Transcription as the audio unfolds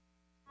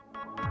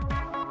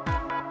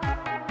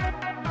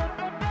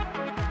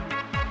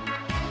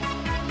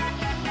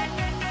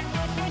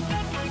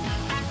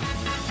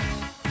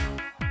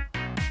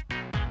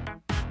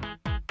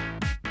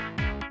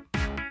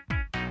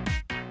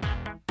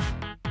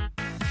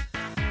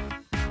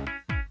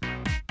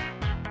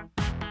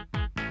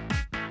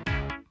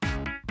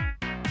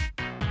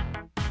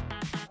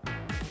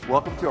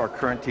Welcome to our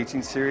current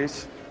teaching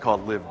series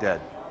called Live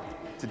Dead.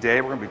 Today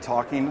we're going to be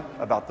talking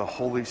about the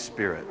Holy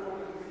Spirit.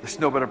 There's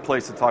no better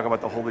place to talk about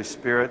the Holy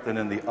Spirit than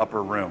in the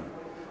upper room.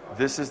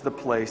 This is the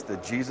place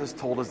that Jesus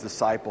told his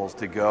disciples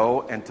to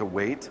go and to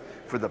wait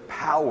for the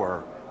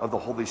power of the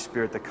Holy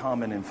Spirit to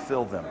come in and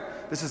fill them.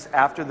 This is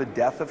after the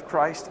death of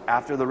Christ,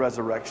 after the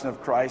resurrection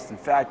of Christ. In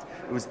fact,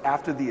 it was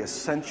after the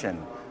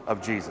ascension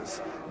of Jesus.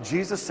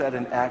 Jesus said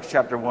in Acts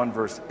chapter 1,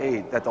 verse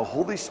 8, that the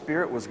Holy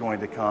Spirit was going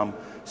to come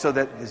so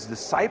that his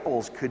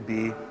disciples could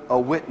be a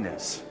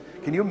witness.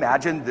 Can you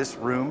imagine this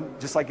room,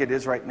 just like it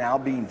is right now,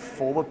 being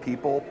full of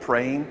people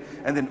praying,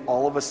 and then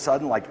all of a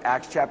sudden, like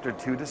Acts chapter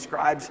 2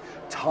 describes,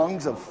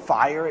 tongues of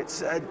fire, it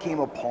said, came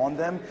upon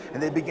them,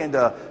 and they began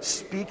to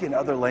speak in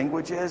other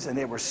languages, and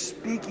they were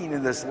speaking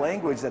in this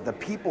language that the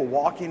people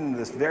walking in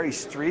this very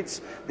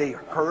streets, they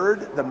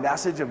heard the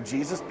message of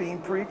Jesus being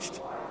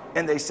preached,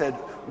 and they said,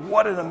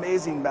 what an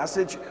amazing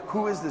message.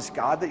 Who is this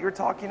God that you're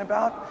talking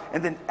about?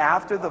 And then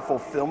after the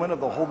fulfillment of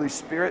the Holy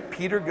Spirit,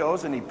 Peter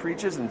goes and he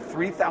preaches, and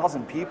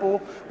 3,000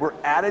 people were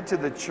added to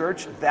the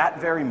church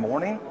that very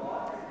morning.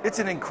 It's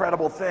an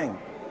incredible thing.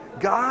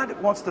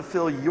 God wants to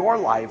fill your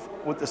life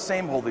with the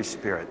same Holy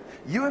Spirit.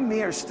 You and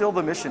me are still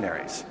the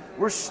missionaries.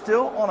 We're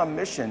still on a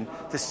mission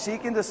to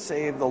seek and to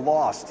save the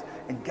lost.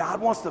 And God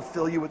wants to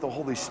fill you with the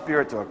Holy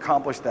Spirit to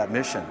accomplish that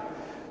mission.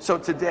 So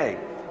today,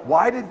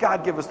 why did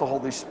God give us the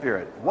Holy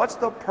Spirit? What's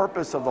the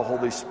purpose of the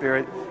Holy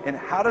Spirit? And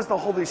how does the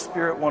Holy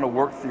Spirit want to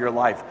work through your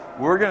life?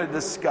 We're going to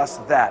discuss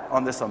that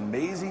on this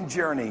amazing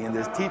journey in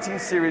this teaching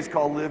series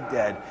called Live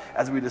Dead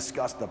as we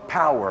discuss the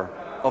power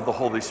of the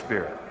Holy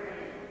Spirit.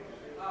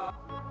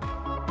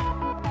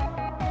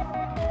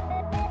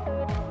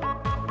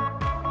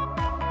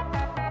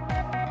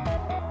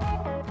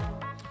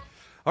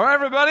 All right,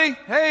 everybody.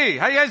 Hey,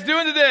 how you guys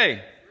doing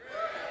today?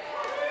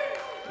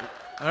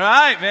 All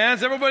right, man.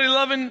 Is everybody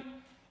loving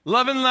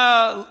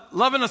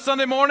a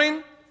Sunday morning?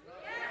 Yeah.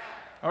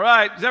 All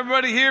right. Is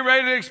everybody here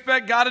ready to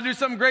expect God to do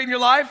something great in your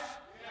life?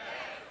 Yeah.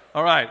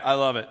 All right. I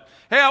love it.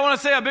 Hey, I want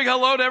to say a big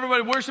hello to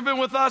everybody worshiping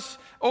with us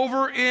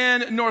over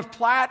in North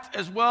Platte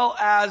as well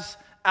as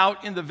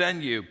out in the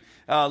venue.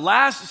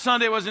 Last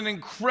Sunday was an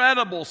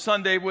incredible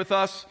Sunday with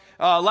us.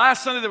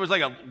 Last Sunday there was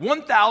like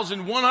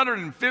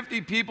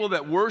 1,150 people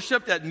that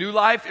worshiped at New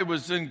Life. It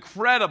was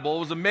incredible. It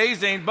was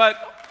amazing,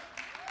 but...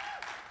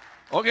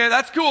 Okay,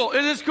 that's cool.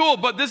 It is cool.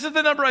 But this is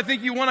the number I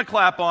think you want to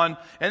clap on,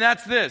 and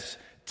that's this.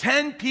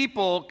 10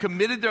 people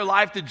committed their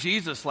life to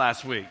Jesus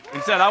last week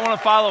and said, I want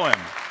to follow him.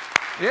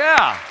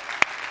 Yeah.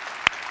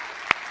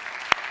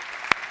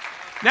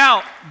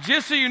 Now,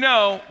 just so you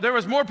know, there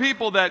was more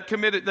people that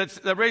committed,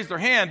 that raised their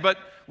hand, but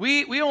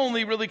we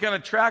only really kind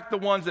of track the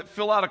ones that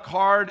fill out a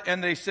card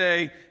and they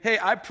say, hey,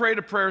 I prayed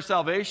a prayer of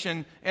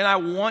salvation and I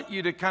want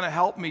you to kind of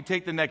help me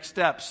take the next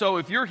step. So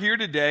if you're here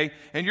today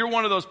and you're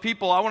one of those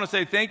people, I want to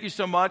say thank you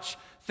so much.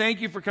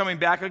 Thank you for coming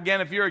back again.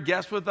 If you're a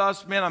guest with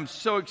us, man, I'm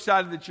so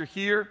excited that you're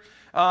here.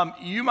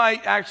 You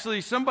might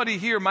actually, somebody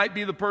here might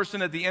be the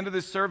person at the end of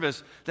this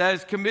service that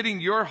is committing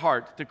your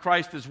heart to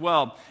Christ as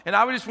well. And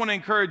I would just want to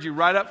encourage you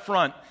right up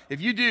front. If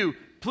you do,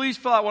 please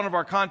fill out one of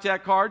our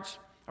contact cards.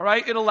 All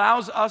right, it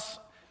allows us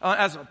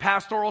as a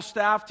pastoral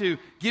staff to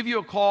give you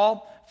a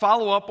call,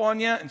 follow up on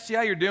you, and see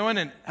how you're doing,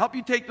 and help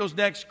you take those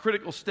next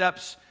critical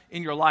steps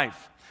in your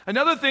life.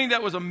 Another thing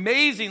that was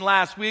amazing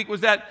last week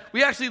was that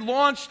we actually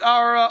launched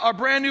our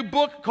brand new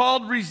book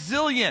called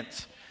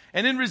Resilient.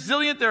 And in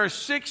Resilient, there are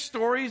 6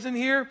 stories in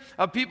here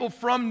of people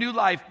from New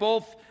Life,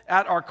 both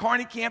at our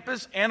Kearney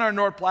campus and our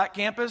North Platte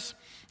campus.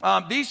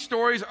 These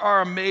stories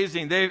are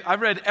amazing.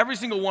 I've read every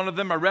single one of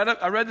them. I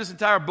read this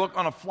entire book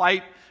on a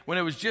flight when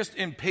it was just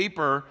in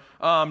paper,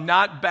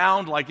 not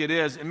bound like it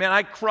is. And man,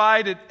 I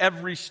cried at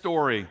every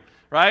story,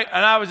 right?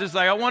 And I was just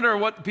like, I wonder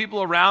what the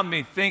people around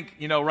me think,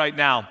 right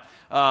now.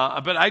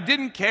 But I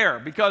didn't care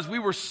because we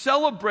were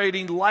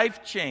celebrating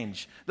life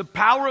change, the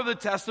power of the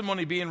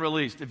testimony being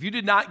released. If you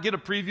did not get a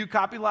preview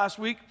copy last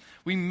week,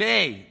 we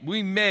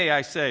may,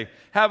 I say,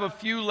 have a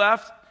few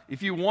left.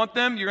 If you want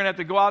them, you're going to have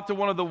to go out to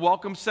one of the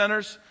welcome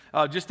centers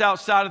just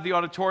outside of the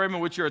auditorium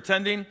in which you're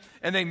attending,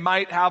 and they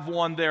might have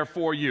one there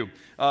for you.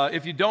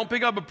 If you don't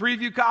pick up a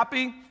preview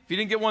copy, if you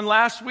didn't get one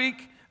last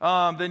week,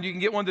 then you can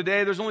get one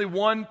today. There's only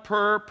one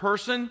per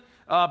person,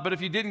 but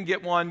if you didn't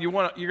get one, you're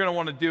going to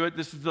want to do it.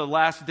 This is the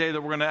last day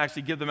that we're going to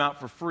actually give them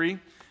out for free.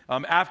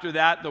 After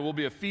that, there will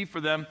be a fee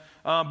for them.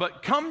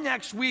 But come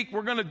next week,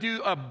 we're going to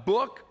do a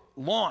book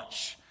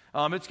launch.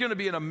 It's going to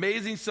be an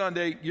amazing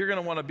Sunday. You're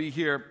going to want to be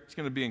here. It's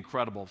going to be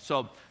incredible.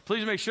 So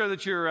please make sure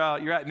that you're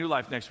at New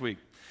Life next week.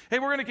 Hey,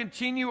 we're going to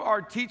continue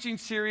our teaching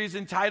series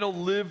entitled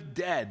Live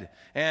Dead.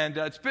 And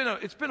it's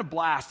been a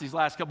blast these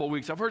last couple of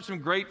weeks. I've heard some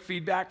great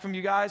feedback from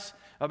you guys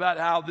about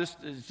how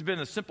it's been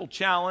a simple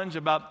challenge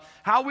about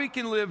how we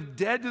can live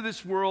dead to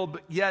this world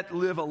but yet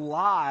live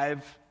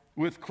alive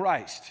with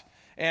Christ.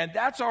 And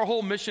that's our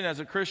whole mission as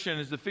a Christian,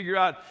 is to figure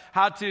out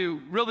how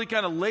to really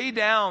kind of lay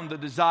down the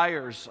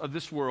desires of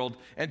this world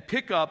and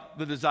pick up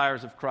the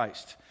desires of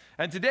Christ.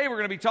 And today we're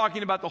going to be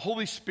talking about the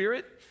Holy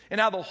Spirit and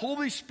how the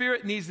Holy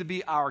Spirit needs to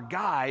be our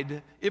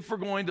guide if we're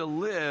going to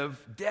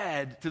live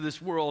dead to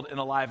this world and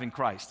alive in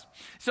Christ.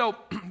 So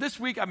this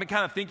week I've been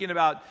kind of thinking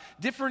about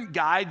different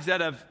guides that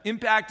have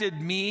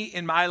impacted me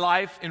in my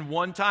life in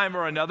one time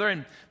or another,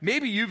 and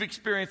maybe you've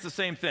experienced the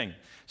same thing.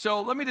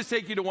 So let me just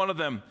take you to one of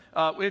them.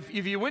 If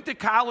you went to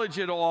college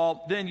at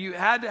all, then you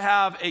had to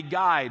have a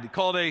guide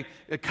called a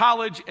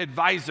college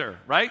advisor,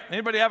 right?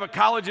 Anybody have a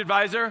college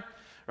advisor,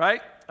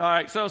 right? All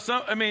right,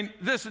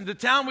 listen, the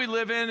town we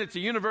live in, it's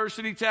a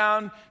university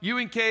town.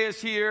 UNK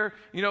is here.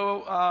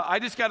 I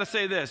just got to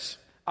say this.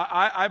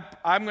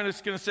 I'm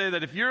just going to say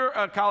that if you're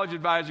a college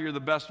advisor, you're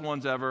the best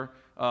ones ever.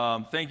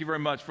 Thank you very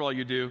much for all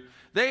you do.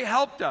 They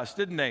helped us,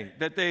 didn't they?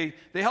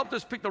 They helped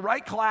us pick the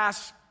right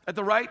class at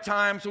the right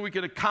time so we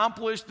could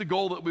accomplish the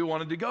goal that we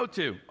wanted to go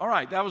to. All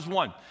right, that was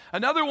one.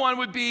 Another one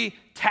would be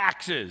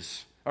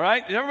taxes. All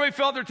right, did everybody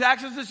fill out their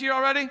taxes this year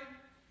already?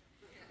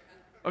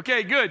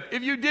 Okay, good.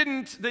 If you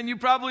didn't, then you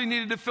probably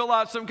needed to fill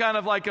out some kind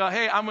of like a,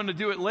 hey, I'm going to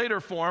do it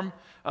later form,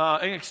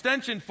 an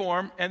extension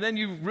form, and then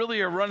you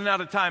really are running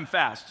out of time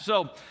fast.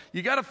 So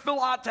you got to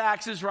fill out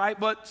taxes, right?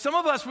 But some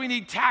of us, we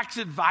need tax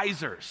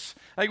advisors.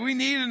 Like we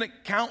need an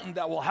accountant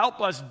that will help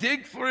us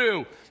dig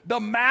through the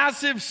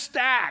massive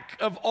stack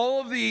of all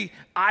of the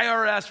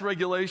IRS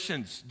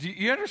regulations. Do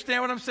you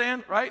understand what I'm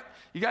saying, right?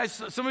 You guys,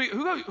 somebody,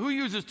 who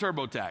uses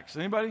TurboTax?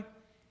 Anybody?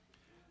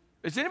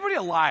 Is anybody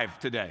alive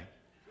today?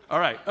 All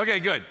right. Okay,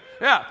 good.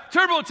 Yeah,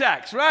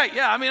 TurboTax, right?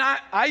 Yeah,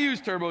 I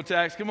use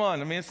TurboTax. Come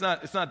on. It's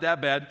not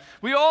that bad.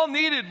 We all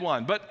needed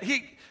one.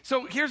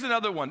 So here's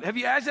another one. Have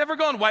you guys ever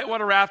gone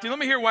whitewater rafting? Let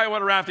me hear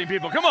whitewater rafting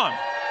people. Come on.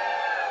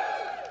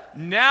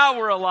 Now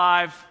we're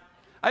alive.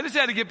 I just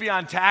had to get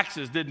beyond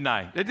taxes, didn't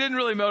I? It didn't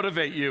really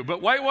motivate you. But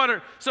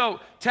whitewater, so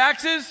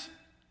taxes,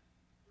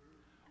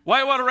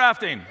 whitewater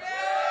rafting.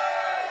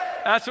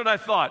 That's what I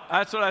thought.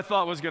 That's what I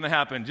thought was going to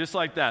happen, just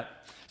like that.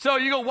 So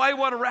you go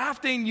whitewater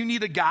rafting, you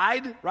need a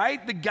guide,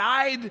 right? The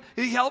guide,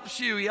 he helps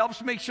you. He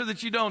helps make sure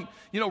that you don't,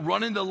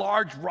 run into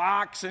large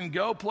rocks and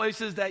go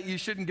places that you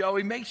shouldn't go.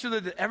 He makes sure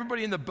that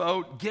everybody in the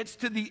boat gets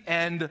to the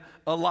end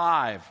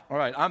alive. All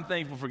right, I'm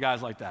thankful for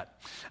guys like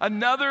that.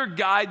 Another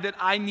guide that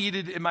I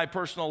needed in my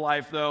personal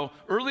life, though,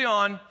 early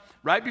on,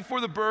 right before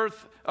the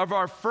birth of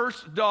our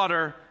first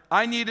daughter,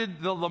 I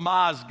needed the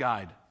Lamaze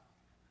guide,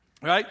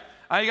 right?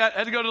 I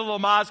had to go to the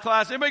Lamaze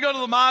class. Anybody go to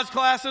the Lamaze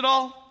class at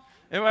all?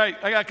 Anyway,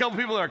 I got a couple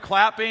people that are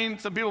clapping.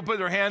 Some people put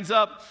their hands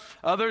up.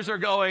 Others are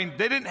going.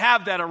 They didn't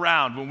have that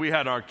around when we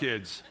had our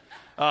kids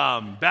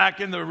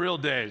back in the real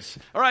days.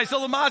 All right,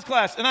 so Lamaze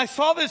class. And I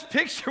saw this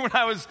picture when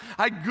I just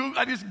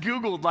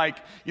Googled,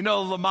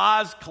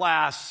 Lamaze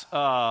class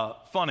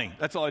funny.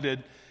 That's all I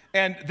did.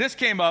 And this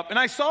came up. And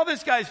I saw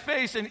this guy's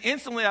face, and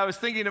instantly I was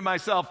thinking to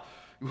myself,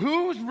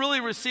 who's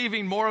really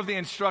receiving more of the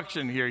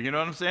instruction here? You know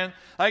what I'm saying?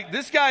 Like,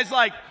 this guy's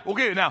like,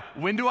 okay, now,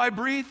 when do I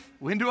breathe?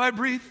 When do I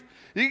breathe?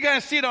 You can kind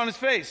of see it on his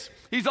face.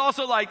 He's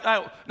also like,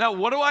 now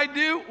what do I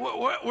do?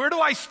 Where do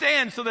I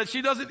stand so that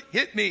she doesn't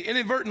hit me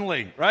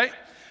inadvertently, right?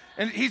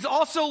 And he's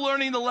also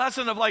learning the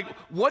lesson of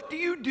what do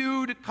you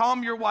do to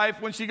calm your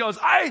wife when she goes,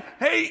 I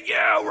hate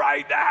you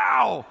right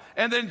now?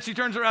 And then she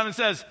turns around and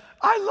says,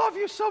 I love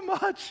you so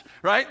much,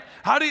 right?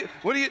 Did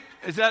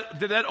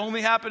that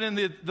only happen in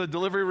the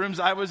delivery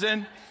rooms I was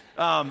in?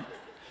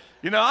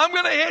 I'm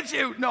going to hit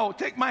you. No,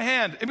 take my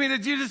hand.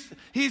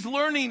 He's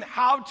learning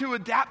how to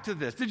adapt to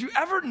this. Did you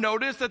ever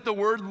notice that the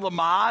word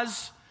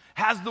Lamaze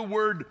has the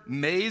word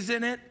maze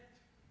in it?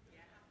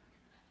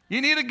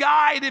 You need a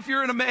guide if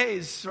you're in a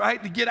maze,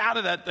 right, to get out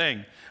of that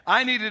thing.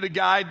 I needed a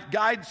guide.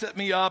 Guide set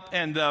me up,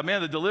 and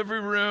the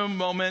delivery room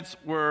moments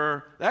they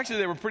were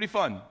pretty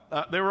fun.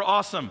 They were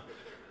awesome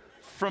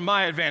from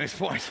my advantage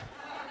point.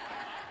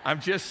 I'm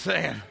just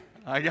saying.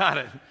 I got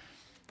it.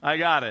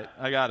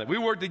 We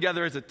worked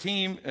together as a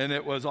team, and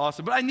it was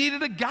awesome. But I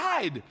needed a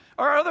guide,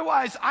 or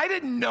otherwise I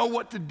didn't know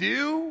what to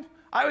do.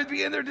 I would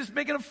be in there just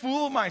making a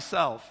fool of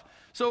myself.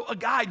 So a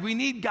guide, we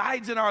need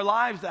guides in our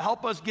lives to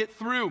help us get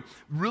through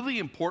really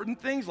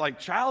important things like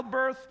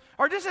childbirth,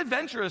 or just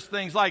adventurous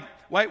things like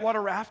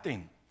whitewater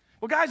rafting.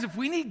 Well, guys, if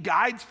we need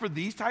guides for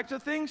these types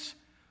of things,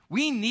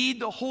 we need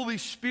the Holy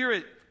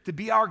Spirit to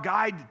be our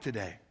guide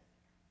today.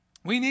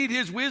 We need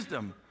his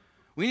wisdom.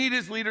 We need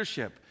his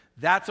leadership.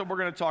 That's what we're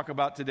going to talk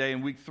about today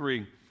in week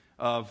 3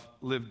 of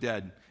Live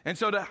Dead. And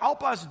so to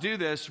help us do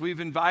this, we've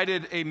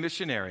invited a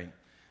missionary.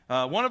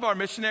 One of our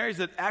missionaries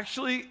that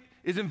actually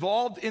is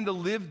involved in the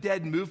Live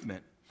Dead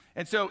movement.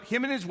 And so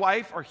him and his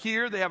wife are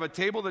here. They have a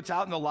table that's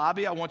out in the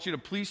lobby. I want you to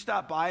please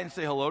stop by and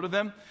say hello to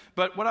them.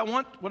 But what I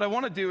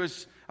want to do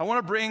is I want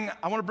to bring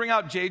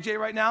out JJ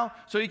right now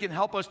so he can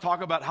help us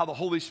talk about how the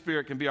Holy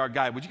Spirit can be our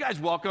guide. Would you guys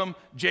welcome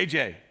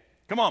JJ?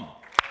 Come on.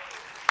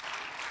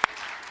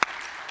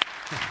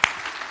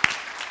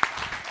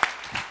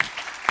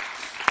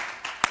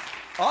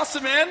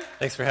 Awesome, man.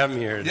 Thanks for having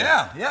me here today.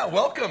 Yeah,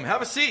 welcome.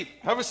 Have a seat.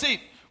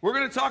 we're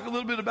going to talk a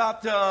little bit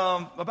about the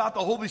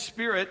Holy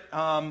Spirit.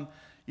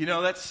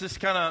 That's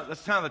kind of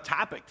the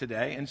topic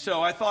today. And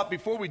so I thought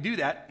before we do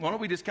that, why don't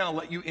we just kind of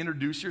let you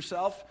introduce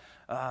yourself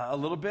a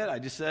little bit. I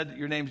just said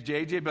your name's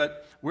JJ,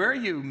 but where are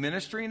you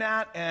ministering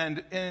at?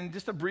 And in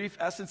just a brief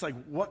essence, like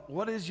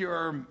what is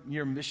your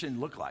mission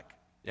look like?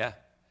 Yeah.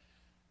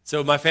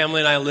 So my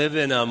family and I live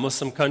in a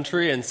Muslim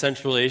country in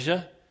Central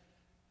Asia,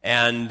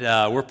 and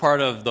we're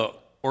part of the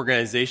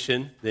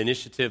organization, the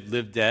initiative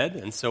Live Dead,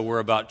 and so we're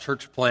about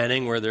church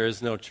planning where there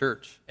is no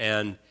church.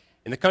 And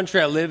in the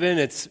country I live in,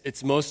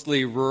 it's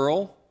mostly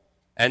rural,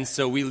 and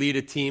so we lead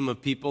a team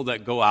of people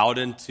that go out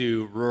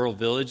into rural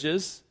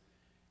villages,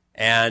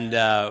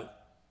 and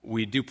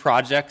we do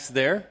projects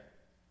there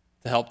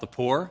to help the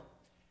poor,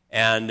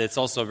 and it's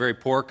also a very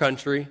poor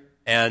country.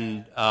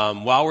 And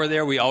while we're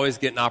there, we always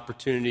get an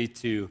opportunity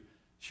to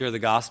share the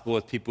gospel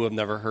with people who have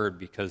never heard,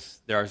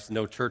 because there are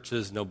no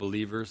churches, no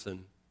believers,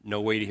 and no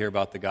way to hear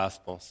about the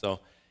gospel. So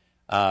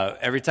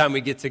every time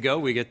we get to go,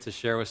 we get to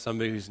share with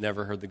somebody who's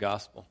never heard the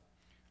gospel.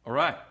 All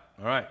right.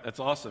 That's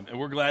awesome. And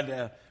we're glad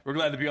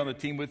to be on the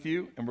team with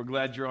you, and we're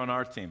glad you're on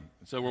our team.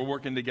 So we're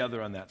working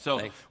together on that. So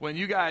Thanks. When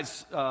you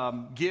guys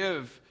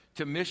give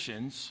to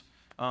missions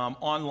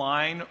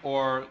online,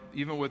 or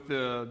even with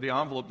the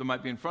envelope that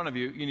might be in front of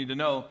you, you need to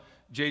know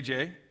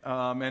JJ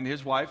and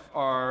his wife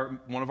are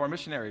one of our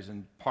missionaries,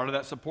 and part of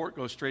that support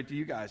goes straight to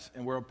you guys,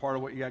 and we're a part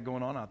of what you got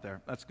going on out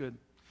there. That's good.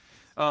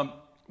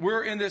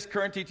 We're in this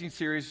current teaching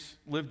series,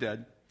 Live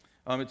Dead.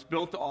 It's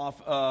built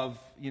off of,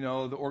 the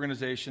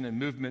organization and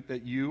movement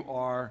that you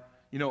are,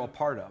 a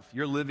part of.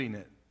 You're living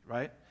it,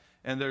 right?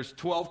 And there's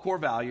 12 core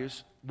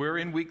values. We're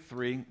in week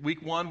 3.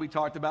 Week 1, we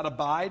talked about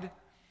abide.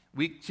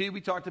 Week 2,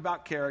 we talked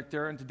about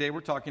character. And today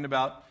we're talking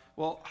about,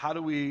 how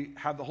do we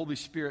have the Holy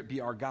Spirit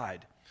be our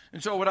guide?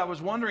 And so what I was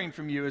wondering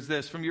from you is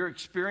this: from your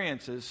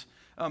experiences,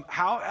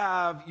 how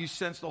have you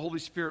sensed the Holy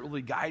Spirit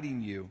really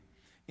guiding you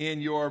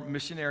in your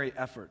missionary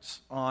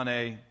efforts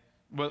on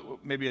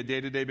maybe a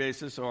day-to-day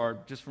basis or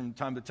just from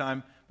time to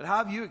time? But how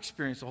have you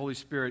experienced the Holy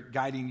Spirit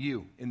guiding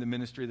you in the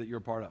ministry that you're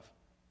a part of?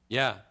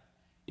 Yeah.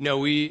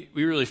 We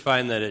really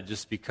find that it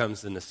just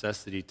becomes a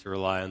necessity to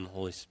rely on the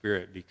Holy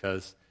Spirit,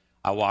 because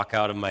I walk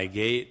out of my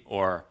gate,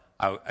 or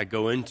I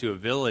go into a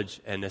village,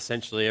 and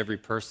essentially every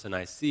person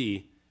I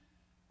see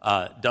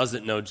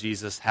doesn't know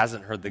Jesus,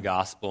 hasn't heard the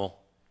gospel,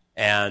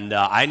 and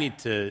I need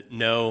to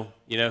know,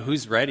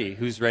 who's ready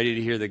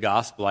to hear the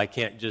gospel. I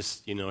can't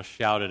just,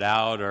 shout it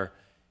out, or,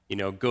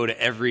 go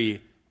to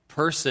every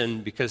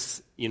person,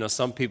 because,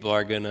 some people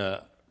are going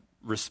to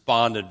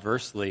respond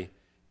adversely,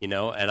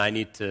 and I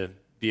need to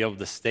be able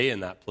to stay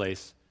in that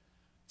place.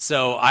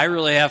 So I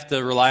really have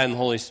to rely on the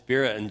Holy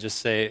Spirit and just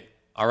say,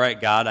 all right,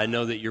 God, I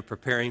know that you're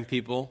preparing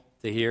people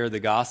to hear the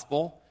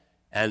gospel,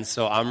 and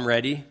so I'm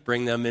ready.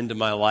 Bring them into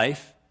my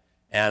life,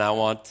 and I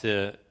want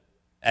to,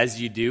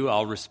 as you do,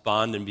 I'll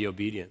respond and be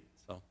obedient.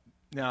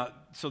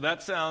 So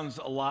that sounds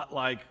a lot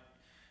like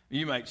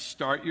you might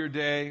start your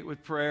day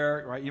with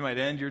prayer, right? You might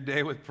end your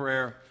day with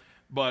prayer,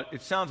 but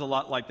it sounds a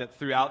lot like that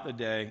throughout the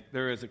day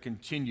there is a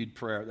continued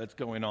prayer that's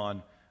going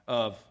on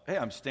of, hey,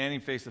 I'm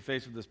standing face to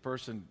face with this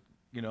person,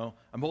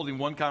 I'm holding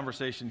one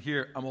conversation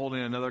here, I'm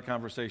holding another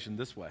conversation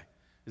this way.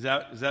 Is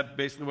that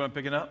basically what I'm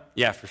picking up?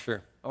 Yeah, for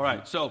sure. All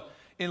right. So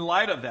in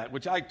light of that,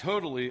 which I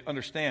totally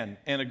understand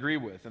and agree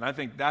with, and I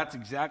think that's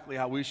exactly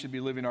how we should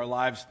be living our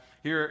lives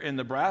here in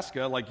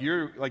Nebraska, like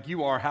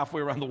you are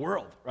halfway around the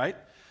world, right?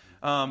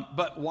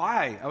 But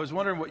why? I was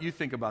wondering what you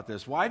think about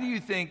this. Why do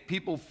you think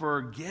people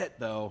forget,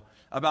 though,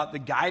 about the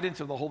guidance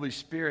of the Holy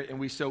Spirit, and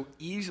we so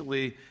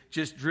easily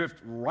just drift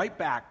right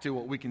back to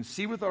what we can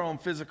see with our own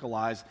physical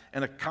eyes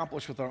and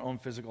accomplish with our own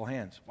physical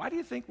hands? Why do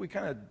you think we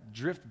kind of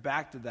drift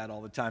back to that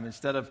all the time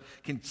instead of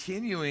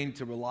continuing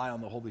to rely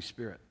on the Holy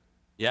Spirit?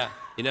 Yeah,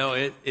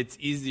 it's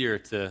easier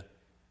to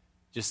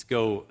just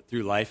go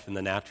through life in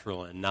the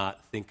natural and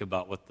not think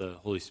about what the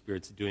Holy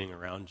Spirit's doing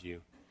around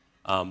you.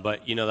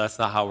 But, that's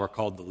not how we're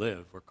called to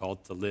live. We're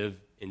called to live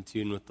in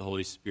tune with the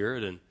Holy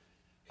Spirit.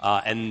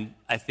 And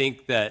I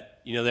think that,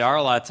 there are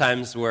a lot of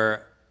times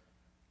where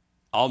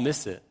I'll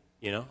miss it,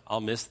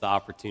 I'll miss the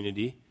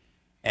opportunity.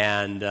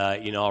 And,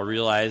 I'll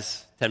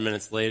realize 10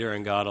 minutes later,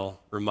 and God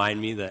will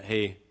remind me that,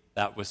 hey,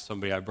 that was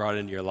somebody I brought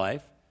into your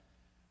life.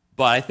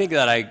 But I think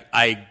that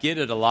I get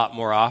it a lot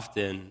more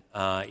often,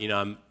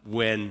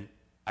 when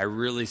I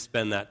really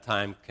spend that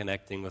time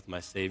connecting with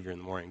my Savior in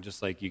the morning,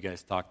 just like you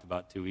guys talked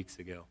about 2 weeks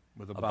ago,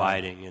 with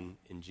abiding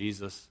in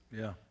Jesus,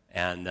 yeah,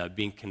 and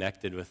being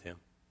connected with Him.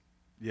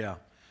 Yeah.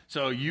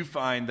 So you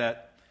find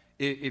that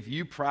if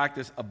you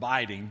practice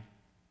abiding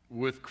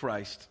with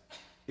Christ,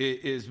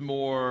 it is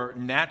more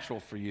natural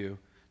for you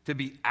to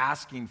be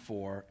asking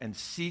for and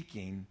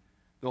seeking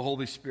the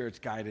Holy Spirit's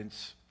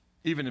guidance,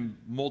 even in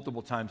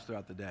multiple times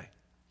throughout the day.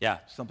 Yeah.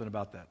 Something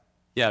about that.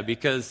 Yeah,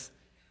 because,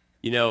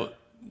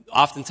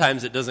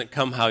 oftentimes it doesn't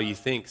come how you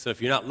think. So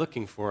if you're not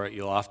looking for it,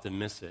 you'll often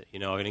miss it.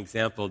 An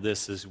example of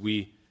this is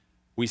we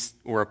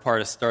were a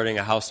part of starting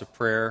a house of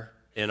prayer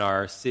in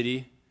our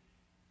city,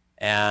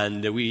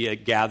 and we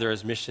gather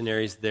as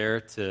missionaries there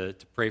to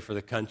pray for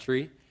the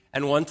country.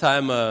 And one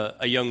time,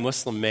 a young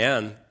Muslim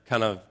man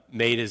kind of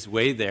made his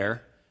way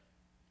there.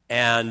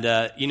 And,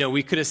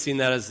 we could have seen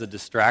that as a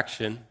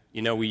distraction.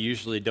 We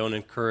usually don't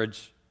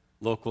encourage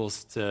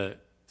locals to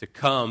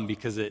come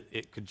because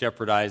it could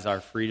jeopardize our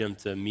freedom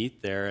to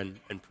meet there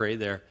and pray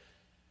there.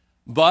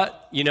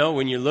 But,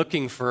 when you're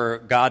looking for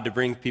God to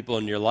bring people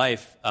into your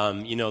life,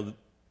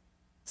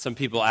 some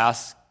people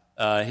asked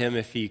him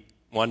if he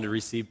wanted to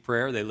receive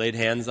prayer. They laid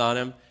hands on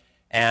him.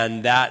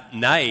 And that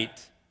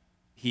night,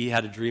 he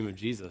had a dream of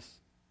Jesus.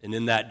 And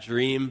in that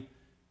dream,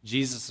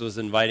 Jesus was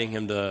inviting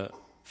him to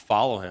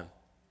follow him.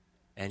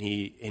 And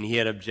he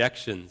had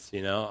objections,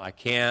 I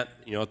can't,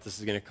 what this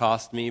is going to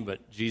cost me.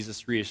 But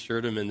Jesus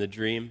reassured him in the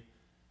dream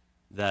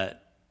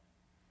that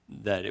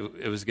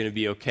it was going to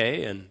be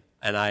okay. And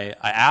I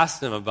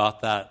asked him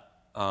about that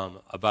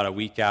about a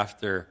week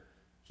after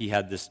he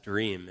had this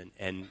dream.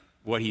 And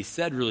what he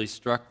said really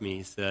struck me.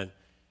 He said,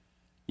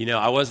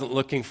 I wasn't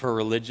looking for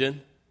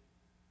religion.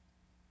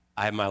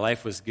 My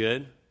life was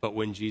good, but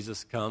when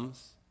Jesus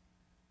comes,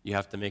 you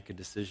have to make a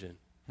decision.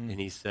 And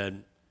he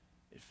said,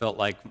 it felt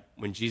like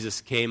when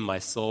Jesus came, my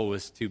soul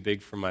was too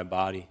big for my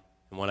body.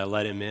 And when I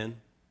let him in,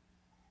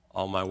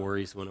 all my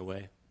worries went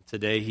away.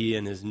 Today, he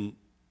and his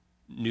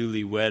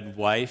newlywed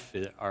wife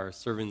are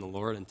serving the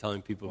Lord and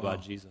telling people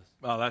about Jesus.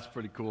 Wow, that's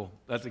pretty cool.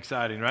 That's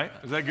exciting, right?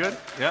 Is that good?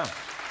 Yeah.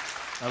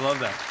 I love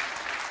that.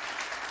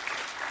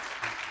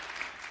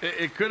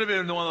 It could have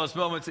been one of those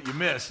moments that you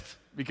missed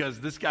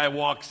because this guy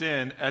walks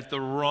in at the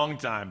wrong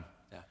time.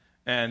 Yeah.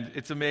 And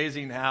it's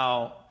amazing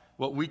how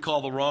what we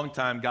call the wrong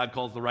time, God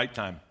calls the right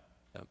time.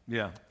 Yep.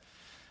 Yeah.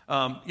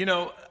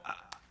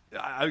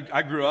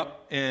 I grew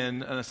up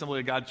in an Assembly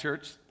of God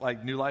church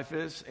like New Life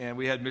is, and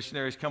we had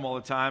missionaries come all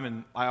the time,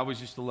 and I always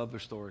used to love their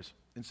stories.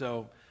 And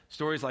so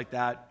stories like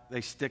that,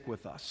 they stick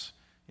with us.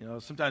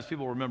 Sometimes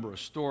people remember a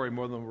story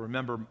more than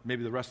remember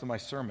maybe the rest of my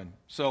sermon.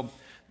 So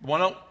why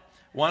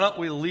don't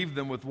we leave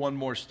them with one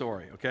more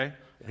story, okay?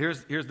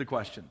 Here's the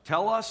question.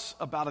 Tell us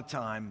about a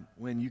time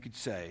when you could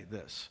say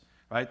this,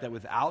 right? That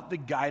without the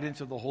guidance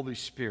of the Holy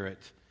Spirit,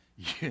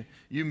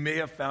 you may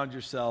have found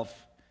yourself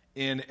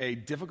in a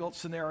difficult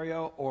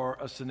scenario or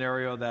a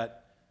scenario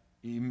that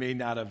you may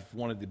not have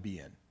wanted to be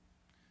in.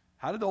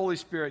 How did the Holy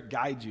Spirit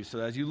guide you so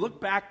that as you look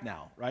back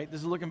now, right?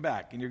 This is looking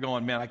back, and you're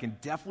going, man, I can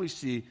definitely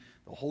see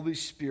the Holy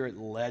Spirit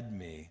led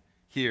me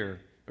here,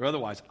 or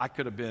otherwise I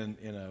could have been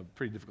in a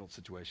pretty difficult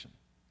situation.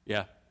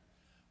 Yeah.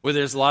 Well,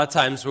 there's a lot of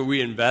times where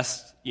we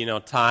invest,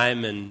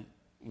 time and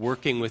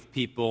working with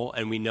people,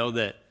 and we know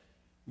that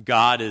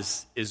God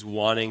is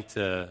wanting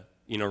to,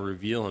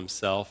 reveal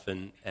himself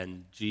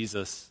and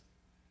Jesus,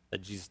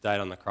 that Jesus died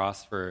on the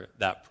cross for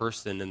that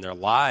person in their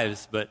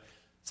lives. But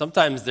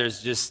sometimes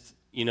there's just,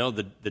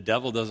 the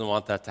devil doesn't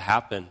want that to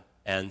happen.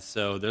 And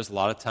so there's a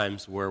lot of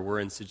times where we're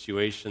in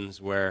situations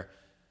where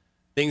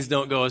things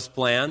don't go as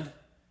planned,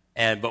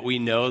 but we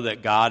know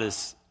that God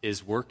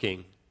is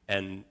working.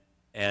 And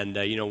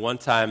one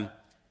time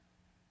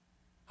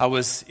I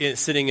was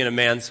sitting in a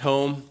man's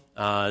home.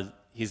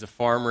 He's a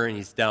farmer, and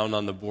he's down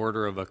on the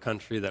border of a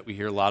country that we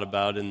hear a lot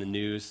about in the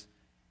news.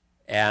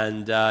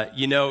 And,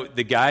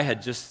 the guy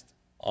had just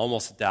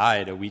almost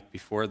died a week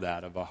before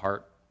that of a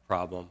heart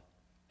problem.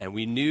 And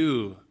we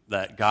knew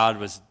that God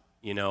was,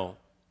 he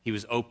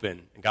was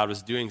open, and God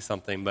was doing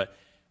something. And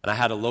I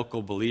had a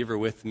local believer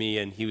with me,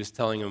 and he was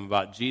telling him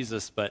about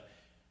Jesus. But,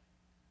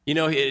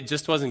 it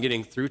just wasn't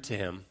getting through to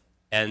him.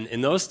 And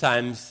in those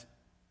times,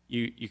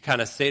 you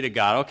kind of say to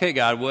God, okay,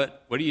 God,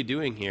 what are you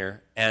doing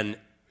here? And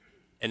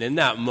in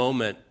that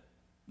moment,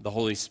 the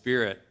Holy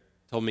Spirit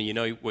told me,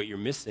 what you're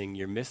missing?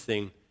 You're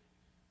missing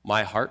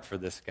my heart for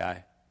this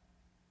guy.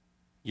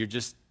 You're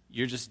just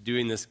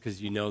doing this because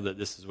you know that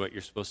this is what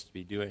you're supposed to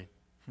be doing.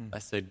 I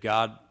said,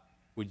 God,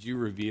 would you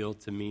reveal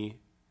to me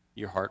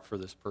your heart for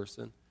this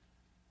person?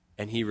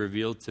 And he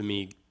revealed to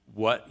me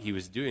what he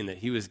was doing, that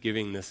he was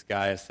giving this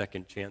guy a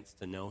second chance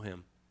to know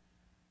him.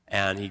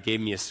 And he gave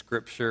me a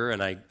scripture,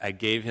 and I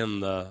gave him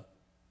the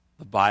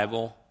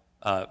Bible,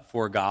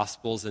 4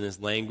 Gospels in his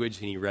language,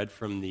 and he read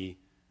from the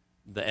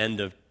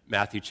end of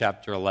Matthew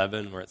chapter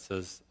 11, where it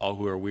says, all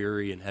who are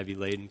weary and heavy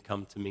laden,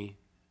 come to me.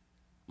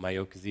 My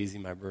yoke is easy,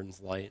 my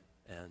burden's light,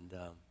 and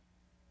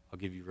I'll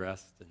give you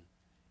rest. And,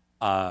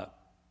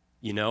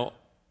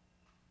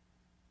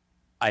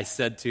 I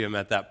said to him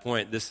at that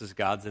point, this is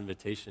God's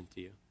invitation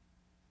to you.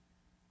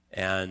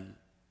 And,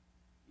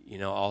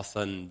 all of a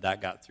sudden,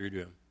 that got through to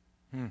him.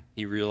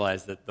 He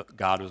realized that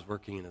God was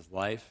working in his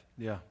life.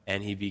 Yeah.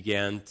 And he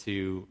began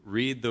to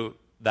read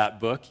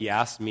that book. He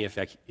asked me if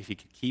he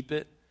could keep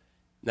it.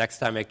 Next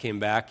time I came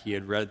back, he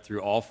had read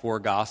through all 4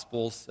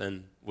 Gospels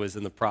and was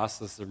in the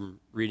process of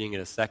reading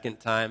it a second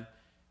time.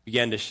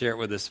 Began to share it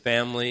with his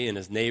family and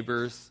his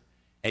neighbors,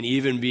 and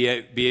even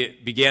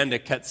began to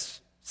catch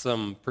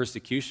some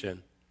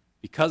persecution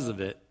because of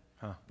it.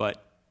 Huh.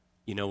 But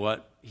you know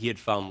what? He had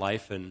found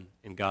life in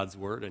God's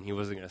Word, and he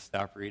wasn't going to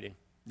stop reading.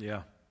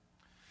 Yeah.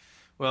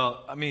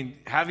 Well,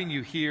 having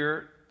you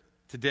here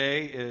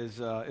today is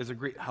a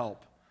great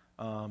help.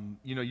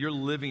 You're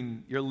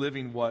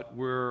living what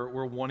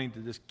we're wanting to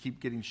just keep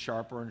getting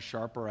sharper and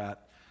sharper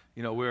at.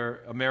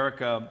 Where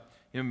America,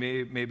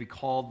 may be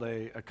called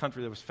a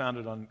country that was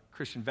founded on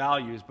Christian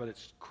values, but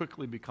it's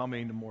quickly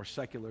becoming a more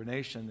secular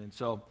nation. And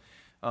so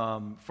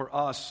for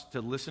us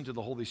to listen to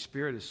the Holy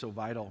Spirit is so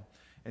vital.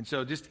 And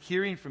so just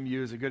hearing from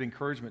you is a good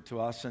encouragement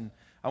to us. And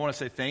I want to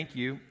say thank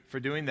you for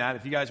doing that.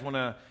 If you guys want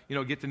to,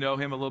 get to know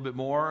him a little bit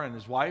more and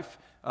his wife,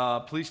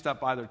 please stop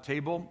by their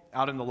table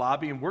out in the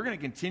lobby. And we're going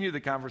to continue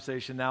the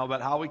conversation now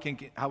about how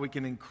we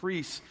can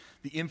increase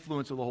the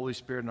influence of the Holy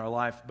Spirit in our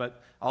life.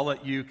 But I'll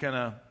let you kind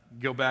of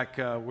go back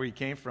where you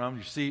came from,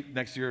 your seat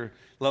next to your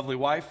lovely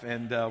wife,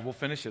 and we'll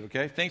finish it,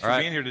 okay? Thanks for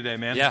being here today,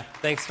 man. Yeah,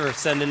 thanks for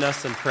sending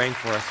us and praying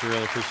for us. We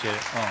really appreciate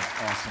it.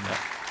 Oh, awesome.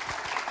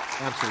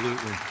 Yeah.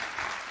 Absolutely.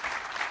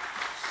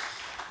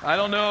 I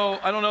don't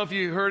know if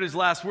you heard his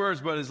last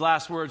words, but his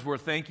last words were,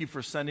 thank you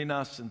for sending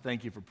us and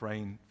thank you for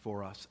praying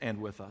for us and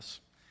with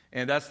us.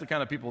 And that's the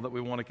kind of people that we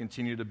want to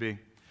continue to be.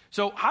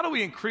 So how do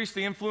we increase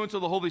the influence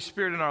of the Holy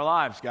Spirit in our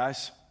lives,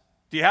 guys?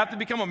 Do you have to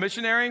become a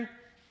missionary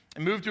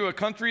and move to a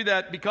country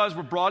that, because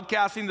we're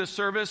broadcasting this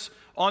service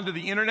onto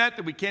the internet,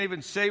 that we can't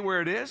even say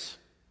where it is?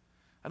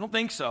 I don't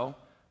think so.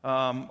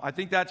 I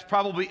think that's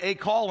probably a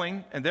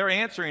calling, and they're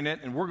answering it,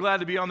 and we're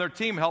glad to be on their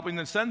team helping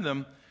them send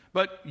them.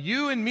 But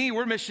you and me,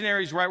 we're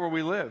missionaries right where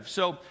we live.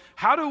 So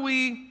how do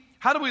we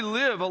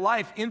live a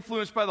life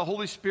influenced by the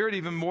Holy Spirit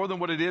even more than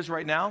what it is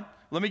right now?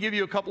 Let me give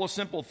you a couple of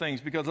simple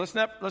things, because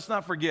let's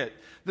not forget,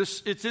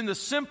 it's in the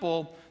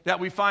simple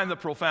that we find the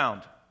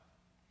profound.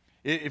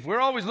 If we're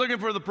always looking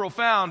for the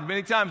profound,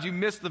 many times you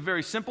miss the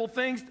very simple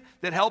things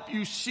that help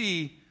you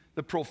see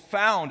the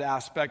profound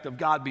aspect of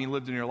God being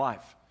lived in your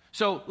life.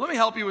 So let me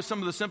help you with some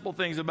of the simple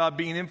things about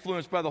being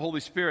influenced by the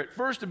Holy Spirit.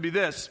 First would be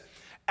this: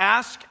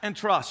 ask and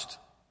trust.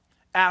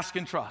 Ask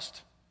and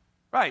trust.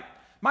 Right.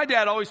 My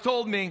dad always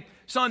told me,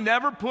 son,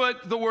 never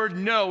put the word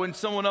no in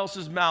someone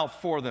else's mouth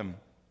for them.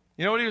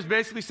 You know what he was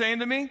basically saying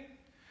to me?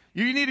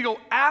 You need to go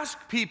ask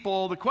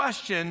people the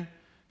question,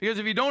 because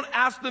if you don't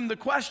ask them the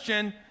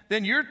question,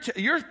 then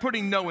you're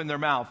putting no in their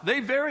mouth. They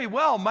very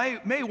well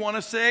may want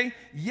to say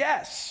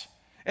yes.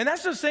 And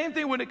that's the same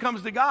thing when it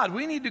comes to God.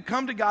 We need to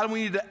come to God and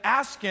we need to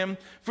ask him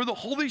for the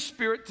Holy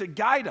Spirit to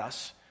guide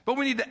us. But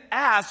we need to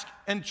ask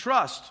and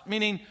trust,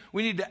 meaning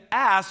we need to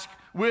ask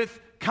with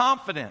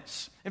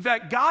confidence. In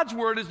fact, God's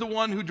word is the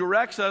one who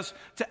directs us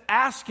to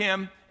ask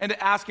him and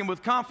to ask him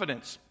with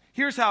confidence.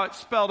 Here's how it's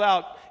spelled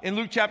out in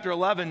Luke chapter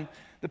 11.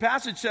 The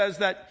passage says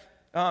that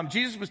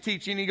Jesus was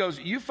teaching. He goes,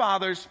 you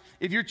fathers,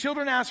 if your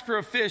children ask for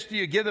a fish, do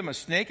you give them a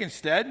snake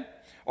instead?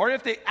 Or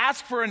if they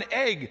ask for an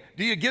egg,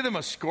 do you give them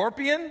a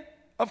scorpion?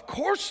 Of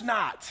course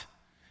not.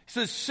 He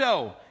says,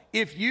 so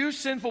if you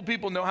sinful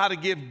people know how to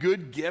give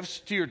good gifts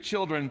to your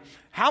children,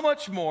 how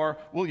much more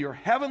will your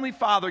heavenly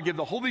Father give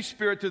the Holy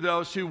Spirit to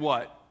those who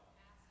what?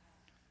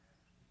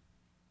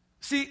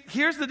 See,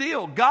 here's the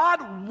deal.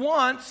 God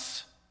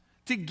wants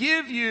to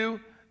give you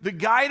the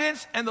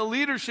guidance and the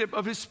leadership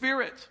of his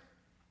Spirit.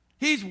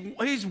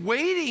 He's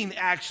waiting,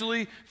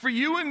 actually, for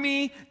you and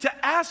me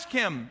to ask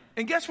him.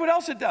 And guess what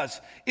else it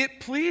does? It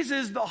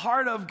pleases the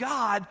heart of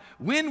God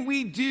when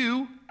we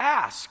do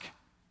ask.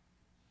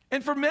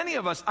 And for many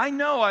of us, I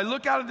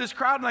look out at this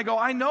crowd and I go,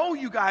 I know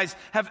you guys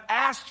have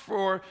asked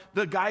for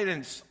the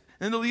guidance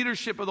and the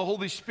leadership of the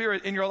Holy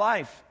Spirit in your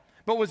life.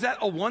 But was that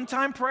a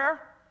one-time prayer?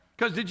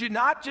 Because did you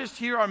not just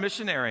hear our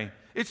missionary?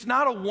 It's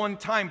not a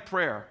one-time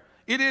prayer.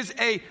 It is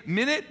a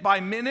minute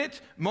by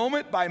minute,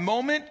 moment by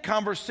moment,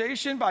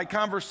 conversation by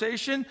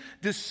conversation,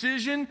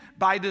 decision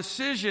by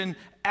decision,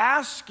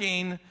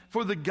 asking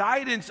for the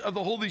guidance of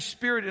the Holy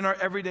Spirit in our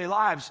everyday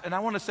lives. And I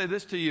want to say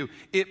this to you.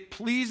 It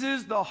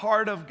pleases the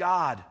heart of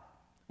God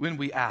when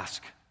we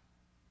ask.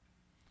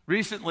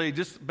 Recently,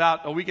 just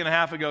about a week and a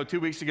half ago, 2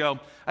 weeks ago,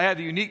 I had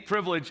the unique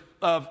privilege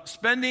of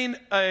spending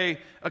a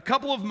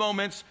couple of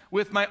moments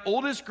with my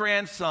oldest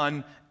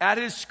grandson at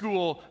his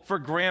school for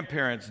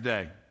Grandparents'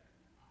 Day.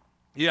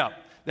 Yeah,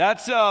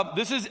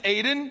 this is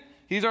Aiden.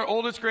 He's our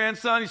oldest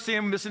grandson. You see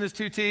him missing his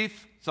 2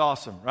 teeth. It's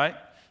awesome, right?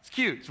 It's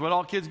cute. It's what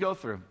all kids go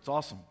through. It's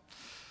awesome.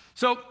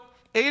 So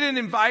Aiden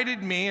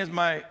invited me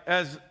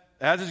as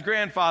his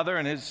grandfather,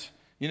 and he's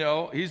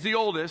the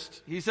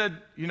oldest. He said,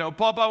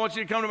 Papa, I want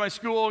you to come to my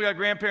school. We got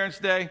Grandparents'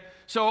 Day.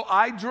 So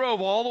I drove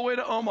all the way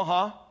to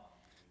Omaha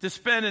to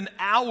spend an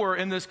hour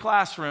in this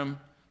classroom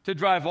to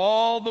drive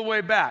all the way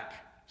back.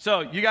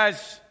 So you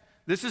guys,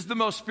 this is the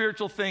most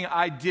spiritual thing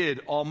I did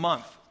all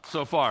month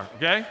so far,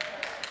 okay?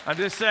 I'm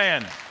just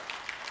saying.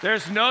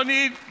 There's no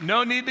need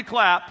to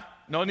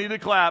clap. No need to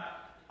clap.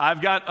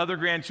 I've got other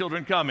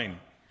grandchildren coming.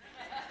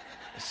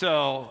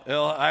 So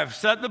I've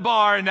set the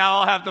bar, and now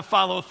I'll have to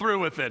follow through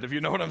with it, if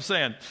you know what I'm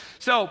saying.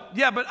 So,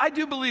 yeah, but I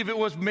do believe it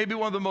was maybe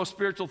one of the most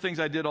spiritual things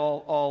I did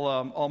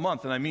all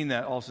month, and I mean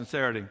that all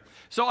sincerity.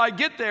 So I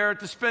get there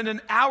to spend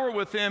an hour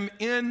with him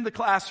in the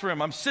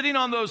classroom. I'm sitting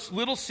on those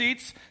little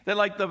seats that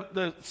like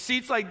the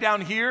seats like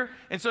down here,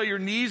 and so your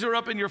knees are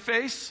up in your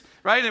face,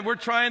 right? And we're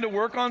trying to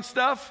work on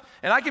stuff,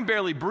 and I can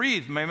barely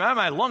breathe.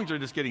 My lungs are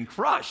just getting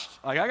crushed.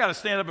 Like I got to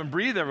stand up and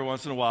breathe every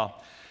once in a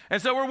while.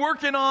 And so we're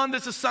working on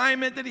this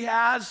assignment that he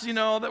has,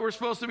 that we're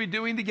supposed to be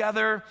doing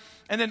together.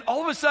 And then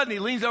all of a sudden he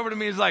leans over to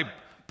me and he's like,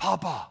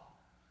 Papa.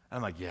 And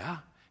I'm like, yeah?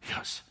 He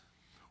goes,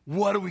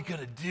 what are we going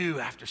to do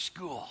after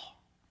school?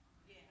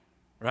 Yeah.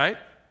 Right?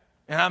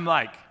 And I'm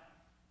like,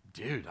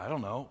 dude, I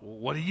don't know.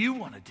 What do you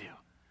want to do?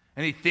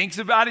 And he thinks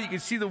about it. You can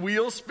see the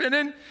wheels spinning.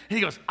 And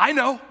he goes, I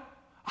know.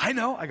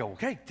 I go,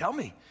 okay, tell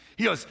me.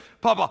 He goes,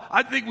 Papa,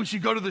 I think we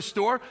should go to the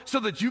store so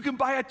that you can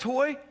buy a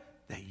toy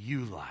that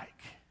you like.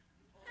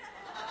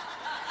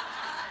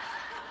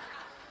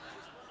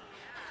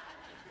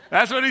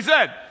 That's what he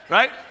said,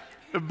 right?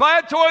 Buy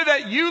a toy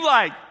that you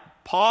like,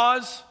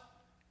 pause,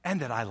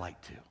 and that I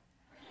like too.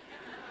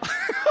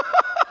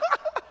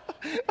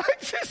 I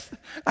just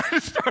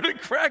started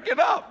cracking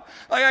up.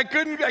 Like I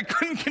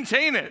couldn't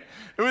contain it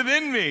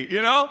within me,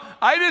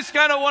 I just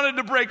kind of wanted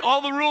to break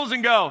all the rules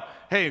and go,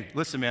 hey,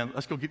 listen, man,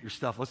 let's go get your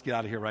stuff. Let's get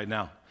out of here right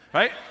now,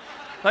 right?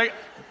 Like,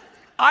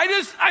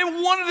 I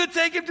wanted to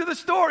take him to the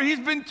store. He's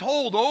been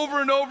told over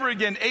and over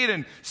again,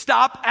 Aiden,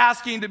 stop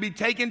asking to be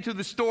taken to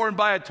the store and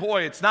buy a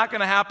toy. It's not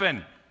going to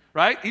happen,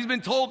 right? He's been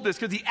told this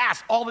because he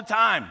asks all the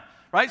time,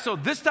 right? So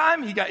this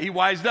time he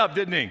wised up,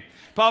 didn't he?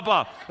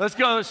 Papa, let's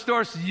go to the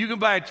store so you can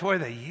buy a toy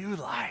that you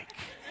like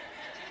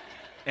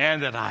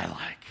and that I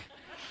like.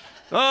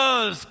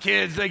 Those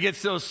kids, they get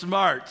so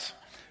smart.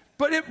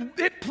 But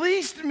it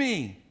pleased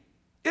me.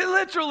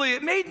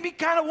 It made me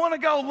kind of want to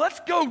go,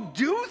 let's go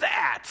do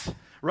that.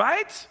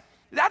 Right?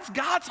 That's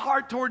God's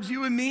heart towards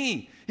you and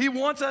me. He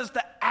wants us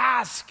to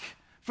ask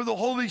for the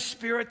Holy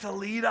Spirit to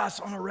lead us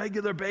on a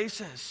regular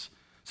basis.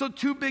 So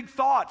 2 big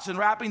thoughts in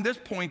wrapping this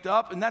point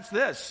up, and that's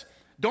this.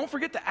 Don't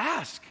forget to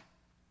ask.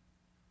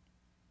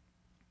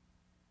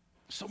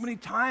 So many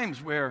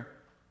times where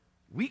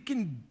we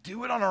can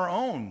do it on our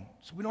own,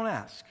 so we don't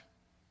ask.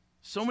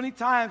 So many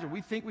times where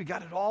we think we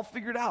got it all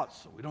figured out,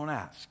 so we don't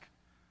ask.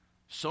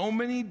 So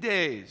many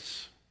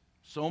days,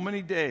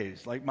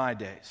 like my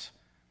days,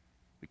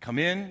 we come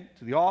in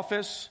to the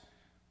office,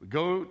 we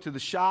go to the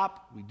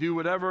shop, we do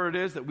whatever it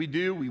is that we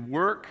do, we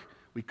work,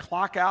 we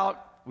clock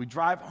out, we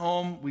drive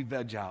home, we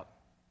veg out.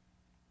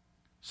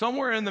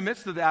 Somewhere in the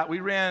midst of that, we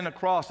ran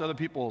across other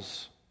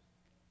people's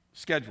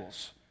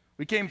schedules.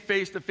 We came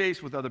face to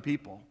face with other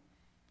people,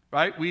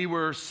 right? We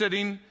were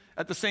sitting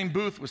at the same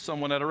booth with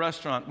someone at a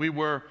restaurant. We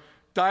were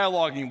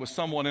dialoguing with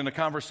someone in a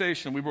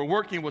conversation. We were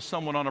working with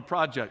someone on a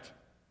project.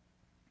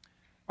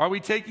 Are we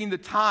taking the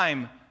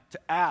time to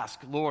ask,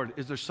 Lord,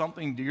 is there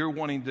something that you're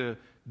wanting to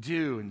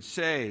do and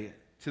say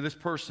to this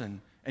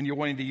person and you're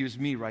wanting to use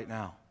me right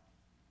now?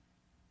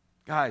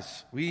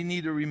 Guys, we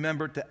need to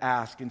remember to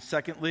ask. And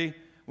secondly,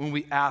 when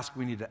we ask,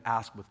 we need to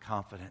ask with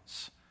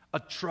confidence. A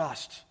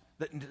trust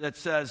that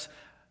says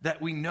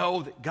that we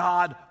know that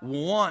God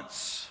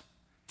wants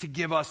to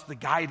give us the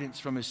guidance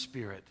from His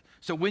Spirit.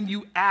 So when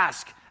you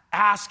ask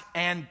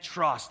and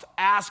trust.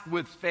 Ask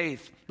with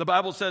faith. The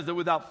Bible says that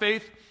without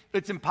faith,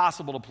 it's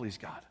impossible to please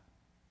God.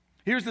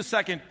 Here's the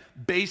second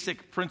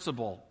basic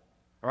principle.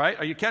 All right?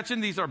 Are you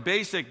catching? These are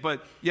basic,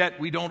 but yet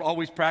we don't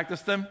always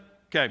practice them.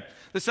 Okay.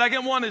 The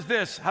second one is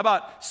this. How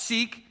about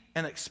seek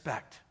and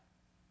expect?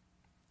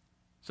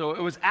 So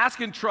it was ask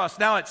and trust.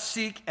 Now it's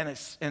seek and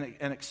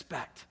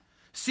expect.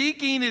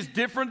 Seeking is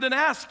different than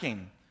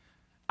asking.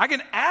 I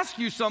can ask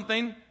you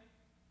something,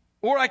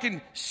 or I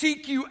can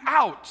seek you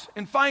out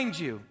and find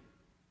you.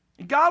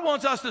 And God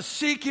wants us to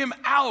seek Him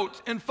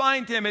out and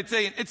find Him. It's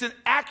an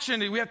action.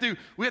 We have to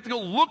go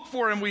look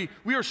for Him.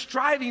 We are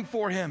striving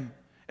for Him.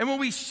 And when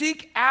we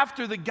seek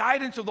after the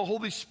guidance of the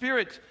Holy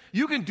Spirit,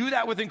 you can do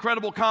that with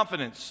incredible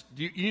confidence.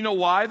 Do you know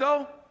why,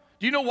 though?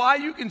 Do you know why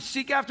you can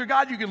seek after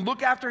God? You can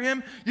look after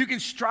Him. You can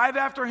strive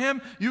after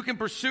Him. You can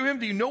pursue Him.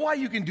 Do you know why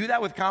you can do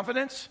that with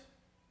confidence?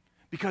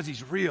 Because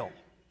He's real.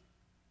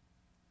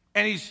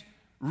 And He's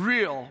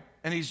real,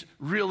 and He's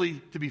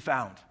really to be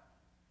found.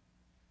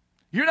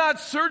 You're not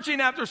searching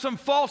after some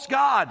false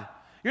God.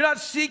 You're not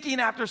seeking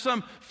after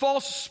some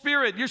false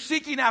spirit. You're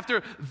seeking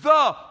after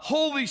the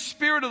Holy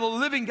Spirit of the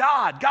living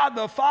God. God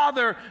the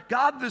Father,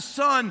 God the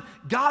Son,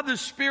 God the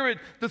Spirit,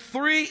 the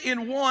three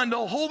in one.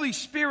 The Holy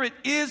Spirit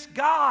is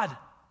God.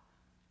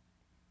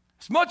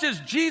 As much as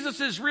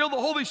Jesus is real, the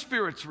Holy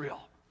Spirit's real.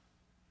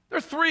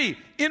 They're three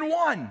in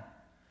one.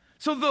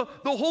 So the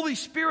Holy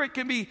Spirit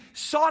can be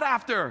sought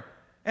after,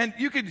 and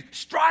you can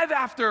strive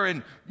after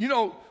and,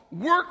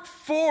 work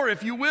for,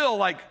 if you will,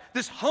 like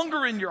this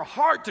hunger in your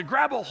heart to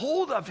grab a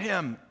hold of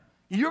Him.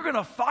 You're going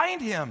to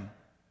find Him.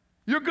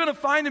 You're going to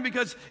find Him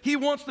because He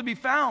wants to be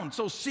found.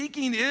 So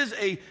seeking is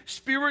a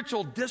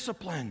spiritual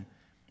discipline.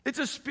 It's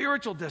a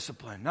spiritual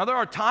discipline. Now, there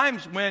are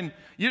times when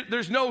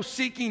there's no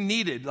seeking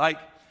needed. Like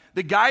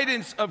the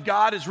guidance of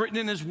God is written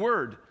in His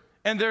Word.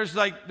 And there's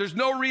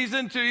no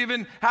reason to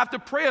even have to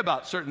pray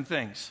about certain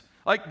things.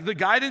 Like the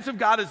guidance of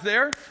God is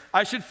there.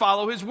 I should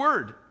follow His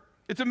Word.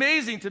 It's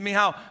amazing to me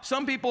how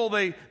some people,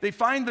 they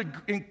find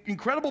the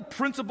incredible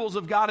principles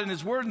of God in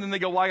His Word, and then they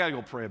go, well, I got to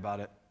go pray about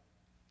it.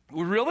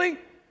 Well, really?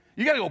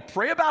 You got to go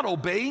pray about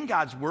obeying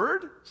God's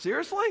Word?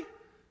 Seriously?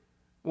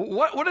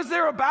 What is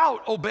there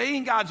about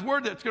obeying God's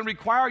word that's going to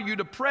require you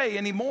to pray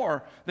any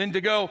more than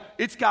to go,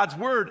 it's God's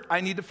word,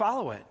 I need to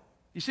follow it?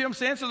 You see what I'm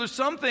saying? So there's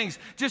some things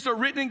just are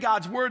written in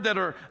God's word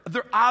that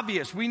they're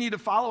obvious. We need to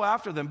follow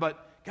after them.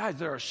 But guys,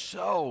 there are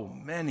so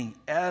many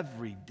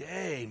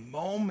everyday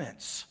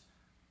moments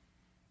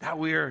that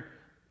we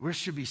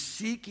should be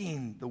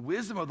seeking the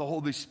wisdom of the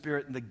Holy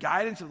Spirit and the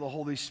guidance of the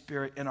Holy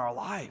Spirit in our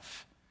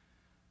life.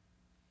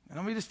 And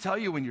let me just tell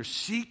you, when you're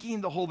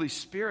seeking the Holy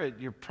Spirit,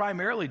 you're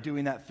primarily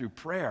doing that through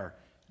prayer.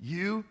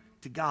 You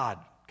to God.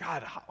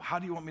 God, how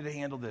do you want me to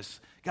handle this?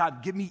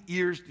 God, give me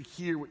ears to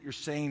hear what you're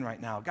saying right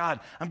now.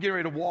 God, I'm getting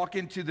ready to walk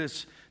into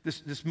this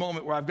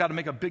moment where I've got to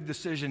make a big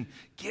decision.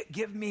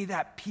 Give me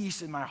that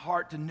peace in my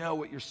heart to know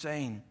what you're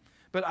saying.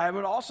 But I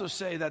would also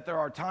say that there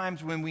are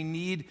times when we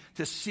need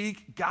to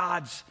seek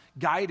God's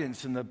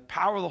guidance and the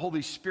power of the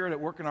Holy Spirit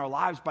at work in our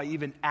lives by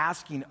even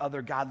asking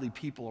other godly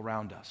people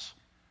around us.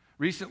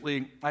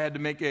 Recently, I had to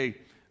make a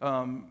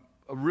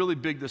really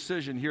big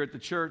decision here at the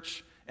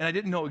church, and I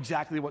didn't know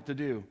exactly what to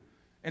do.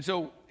 And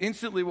so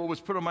instantly what was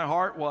put on my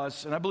heart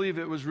was, and I believe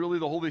it was really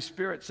the Holy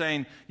Spirit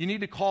saying, you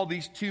need to call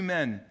these two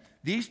men.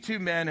 These two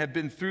men have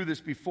been through this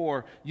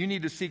before. You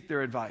need to seek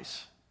their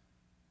advice.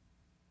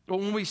 But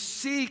when we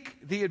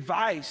seek the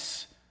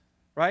advice,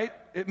 right,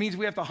 it means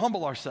we have to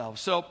humble ourselves.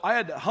 So I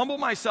had to humble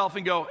myself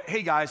and go,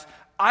 hey guys,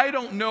 I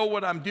don't know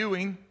what I'm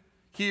doing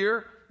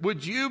here.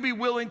 Would you be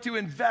willing to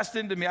invest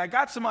into me? I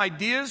got some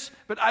ideas,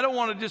 but I don't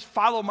want to just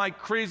follow my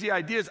crazy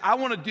ideas. I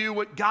want to do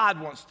what God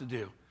wants to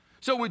do.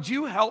 So would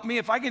you help me?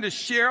 If I can just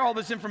share all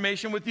this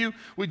information with you,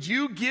 would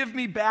you give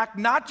me back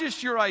not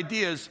just your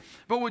ideas,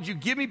 but would you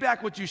give me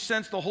back what you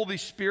sense the Holy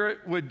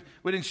Spirit would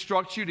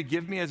instruct you to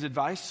give me as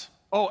advice?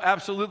 Oh,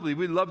 absolutely.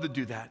 We'd love to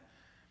do that.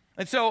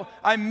 And so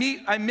I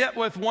met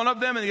with one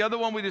of them, and the other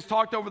one we just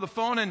talked over the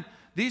phone, and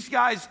these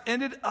guys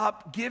ended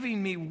up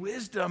giving me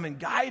wisdom and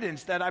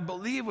guidance that I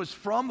believe was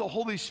from the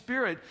Holy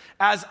Spirit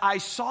as I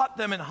sought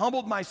them and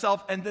humbled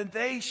myself, and then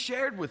they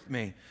shared with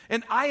me.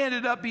 And I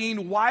ended up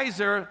being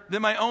wiser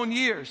than my own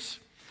years.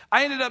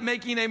 I ended up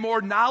making a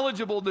more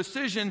knowledgeable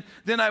decision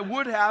than I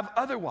would have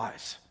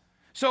otherwise.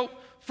 So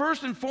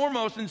first and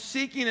foremost, in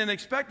seeking and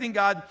expecting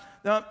God,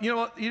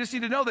 you just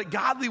need to know that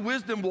godly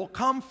wisdom will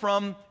come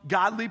from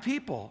godly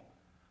people.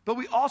 But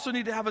we also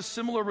need to have a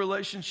similar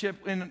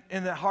relationship in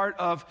the heart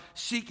of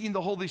seeking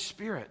the Holy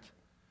Spirit.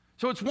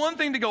 So it's one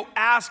thing to go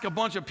ask a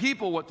bunch of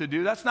people what to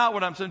do. That's not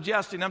what I'm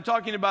suggesting. I'm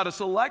talking about a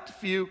select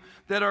few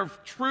that are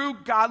true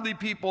godly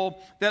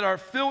people that are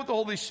filled with the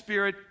Holy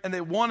Spirit and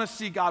they want to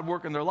see God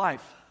work in their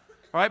life.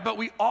 All right? But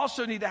we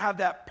also need to have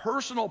that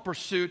personal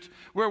pursuit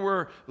where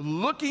we're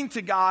looking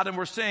to God and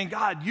we're saying,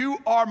 God, you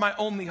are my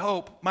only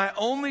hope. My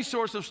only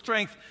source of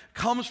strength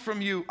comes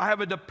from you. I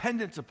have a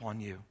dependence upon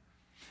you.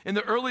 In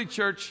the early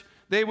church,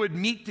 they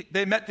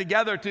met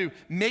together to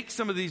make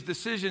some of these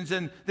decisions,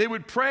 and they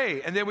would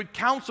pray and they would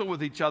counsel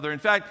with each other. In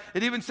fact,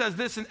 it even says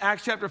this in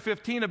Acts chapter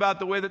 15 about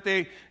the way that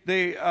they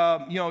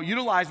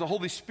utilize the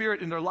Holy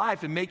Spirit in their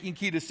life in making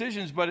key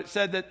decisions. But it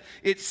said that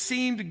it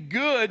seemed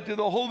good to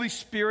the Holy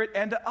Spirit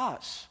and to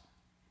us.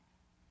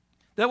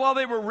 That while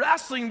they were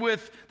wrestling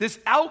with this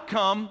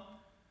outcome,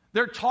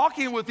 they're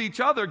talking with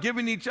each other,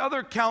 giving each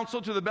other counsel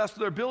to the best of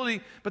their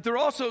ability, but they're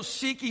also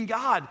seeking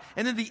God.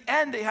 And in the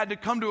end, they had to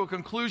come to a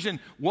conclusion.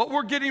 What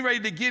we're getting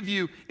ready to give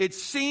you, it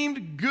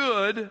seemed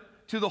good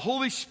to the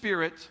Holy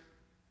Spirit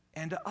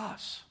and to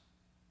us.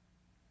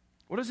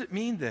 What does it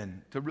mean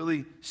then to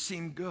really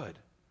seem good?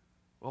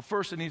 Well,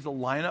 first, it needs to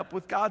line up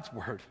with God's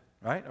word,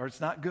 right? Or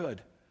it's not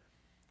good.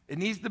 It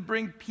needs to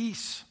bring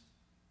peace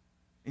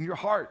in your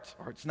heart,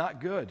 or it's not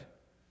good.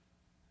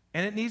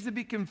 And it needs to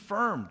be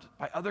confirmed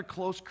by other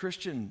close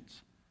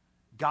Christians,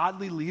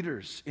 godly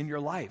leaders in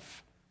your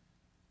life,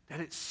 that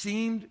it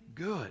seemed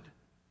good.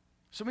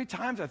 So many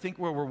times I think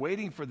where we're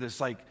waiting for this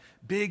like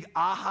big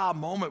aha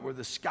moment where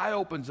the sky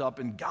opens up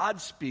and God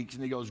speaks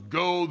and he goes,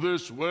 go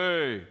this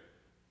way.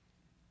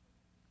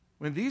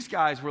 When these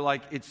guys were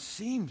like, it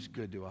seems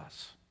good to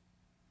us.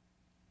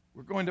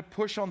 We're going to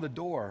push on the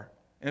door,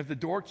 and if the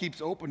door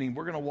keeps opening,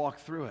 we're going to walk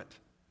through it.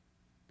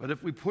 But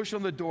if we push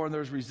on the door and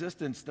there's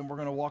resistance, then we're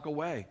going to walk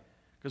away.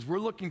 Because we're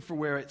looking for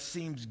where it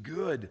seems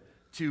good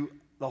to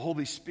the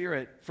Holy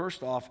Spirit,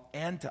 first off,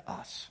 and to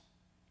us.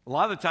 A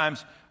lot of the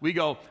times we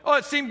go, oh,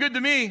 it seemed good to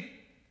me.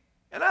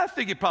 And I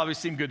think it probably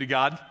seemed good to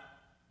God.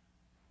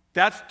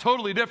 That's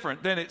totally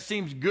different than it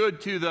seems good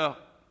to the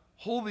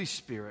Holy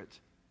Spirit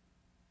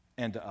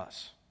and to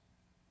us.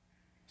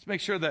 Let's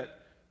make sure that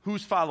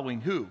who's following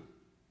who,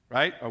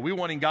 right? Are we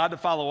wanting God to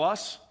follow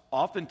us?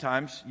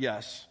 Oftentimes,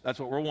 yes, that's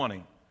what we're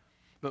wanting.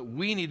 But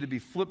we need to be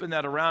flipping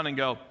that around and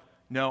go,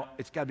 no,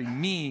 it's got to be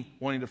me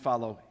wanting to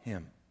follow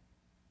him.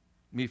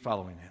 Me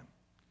following him.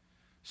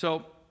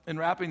 So, in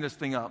wrapping this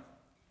thing up,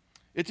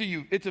 it's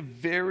a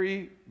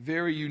very,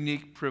 very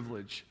unique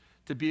privilege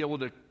to be able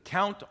to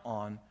count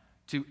on,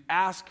 to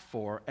ask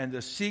for, and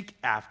to seek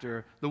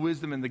after the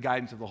wisdom and the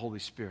guidance of the Holy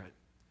Spirit.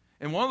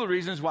 And one of the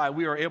reasons why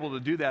we are able to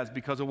do that is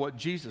because of what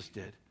Jesus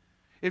did.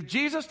 If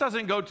Jesus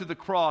doesn't go to the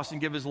cross and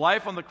give his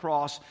life on the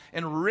cross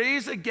and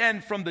raise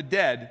again from the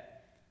dead,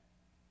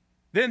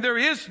 then there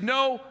is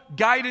no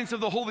guidance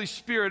of the Holy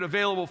Spirit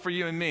available for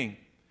you and me.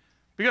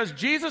 Because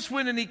Jesus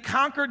went and he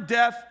conquered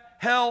death,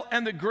 hell,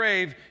 and the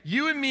grave.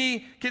 You and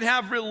me can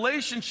have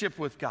relationship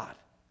with God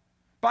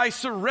by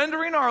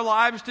surrendering our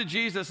lives to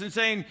Jesus and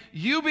saying,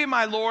 you be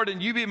my Lord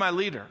and you be my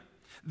leader.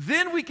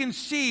 Then we can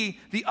see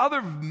the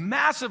other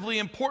massively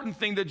important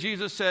thing that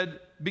Jesus said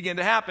begin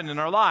to happen in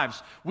our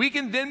lives. We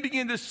can then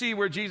begin to see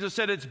where Jesus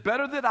said, it's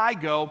better that I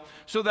go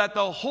so that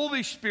the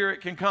Holy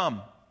Spirit can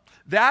come.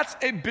 That's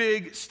a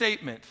big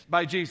statement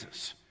by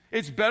Jesus.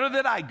 It's better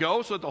that I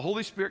go so that the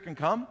Holy Spirit can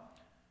come.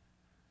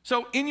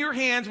 So in your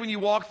hands, when you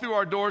walk through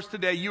our doors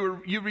today,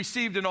 you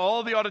received in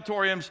all the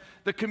auditoriums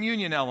the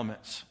communion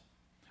elements.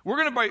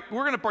 We're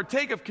going to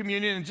partake of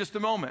communion in just a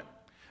moment.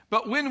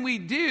 But when we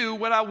do,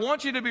 what I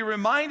want you to be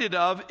reminded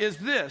of is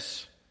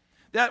this,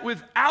 that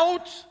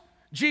without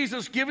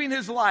Jesus giving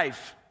his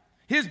life,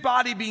 his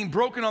body being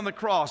broken on the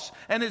cross,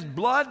 and his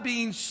blood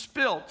being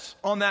spilt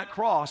on that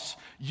cross,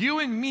 you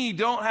and me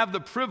don't have the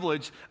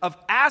privilege of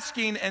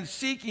asking and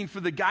seeking for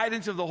the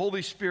guidance of the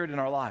Holy Spirit in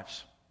our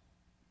lives.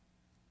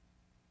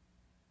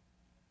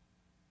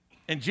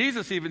 And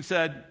Jesus even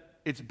said,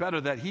 it's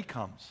better that he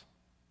comes.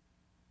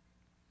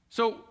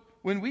 So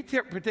when we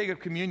partake of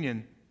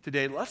communion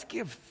today, let's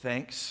give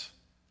thanks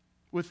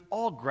with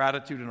all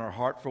gratitude in our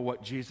heart for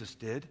what Jesus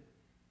did.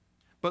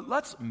 But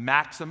let's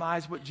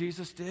maximize what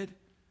Jesus did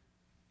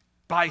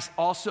by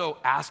also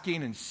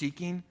asking and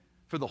seeking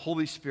for the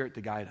Holy Spirit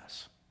to guide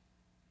us.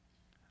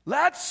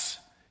 Let's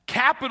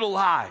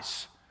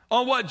capitalize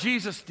on what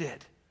Jesus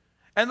did.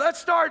 And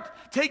let's start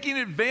taking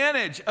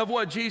advantage of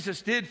what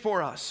Jesus did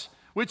for us,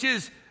 which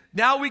is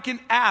now we can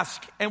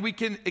ask and we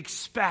can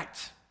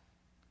expect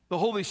the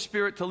Holy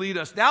Spirit to lead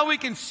us. Now we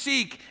can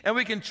seek and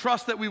we can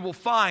trust that we will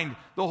find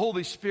the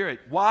Holy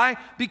Spirit. Why?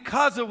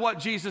 Because of what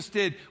Jesus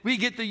did. We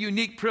get the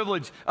unique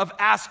privilege of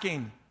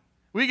asking.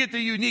 We get the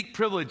unique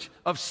privilege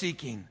of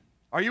seeking.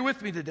 Are you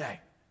with me today?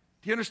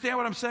 Do you understand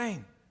what I'm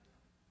saying?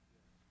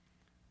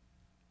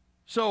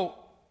 So,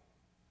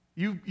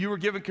 you were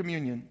given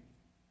communion.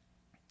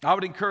 I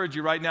would encourage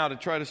you right now to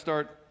try to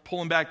start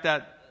pulling back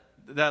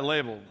that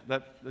label,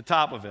 the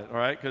top of it, all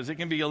right? Because it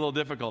can be a little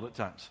difficult at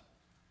times.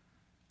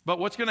 But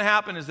what's going to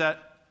happen is that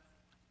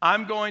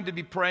I'm going to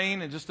be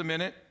praying in just a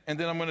minute, and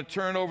then I'm going to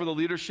turn over the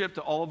leadership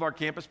to all of our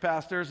campus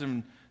pastors,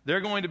 and they're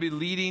going to be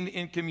leading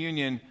in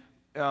communion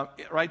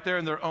right there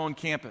in their own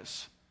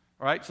campus.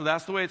 All right, so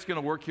that's the way it's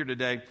going to work here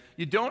today.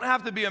 You don't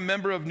have to be a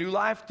member of New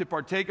Life to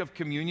partake of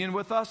communion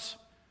with us,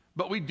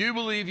 but we do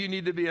believe you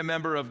need to be a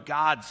member of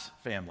God's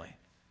family.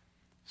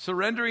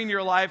 Surrendering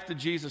your life to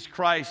Jesus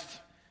Christ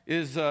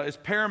is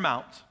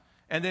paramount,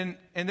 and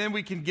then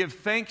we can give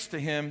thanks to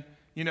him,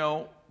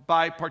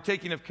 by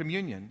partaking of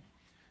communion.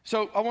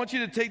 So I want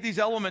you to take these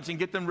elements and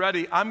get them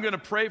ready. I'm going to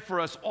pray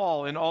for us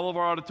all in all of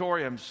our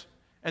auditoriums.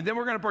 And then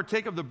we're going to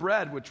partake of the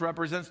bread, which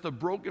represents the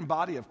broken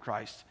body of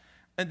Christ.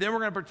 And then we're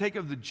going to partake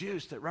of the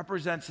juice that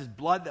represents his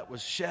blood that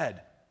was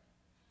shed.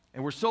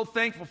 And we're so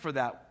thankful for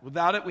that.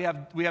 Without it,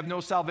 we have no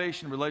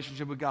salvation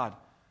relationship with God.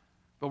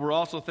 But we're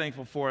also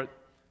thankful for it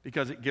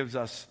because it gives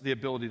us the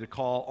ability to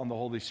call on the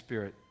Holy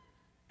Spirit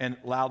and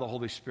allow the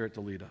Holy Spirit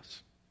to lead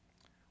us.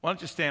 Why don't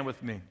you stand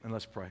with me and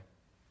let's pray.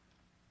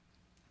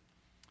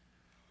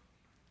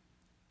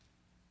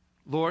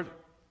 Lord,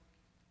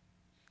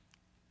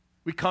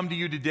 we come to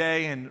you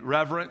today in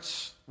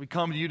reverence. We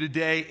come to you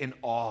today in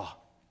awe.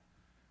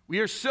 We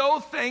are so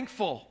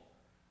thankful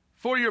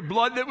for your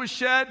blood that was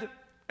shed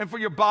and for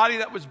your body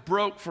that was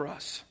broke for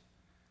us.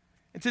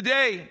 And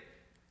today,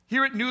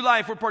 here at New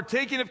Life, we're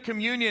partaking of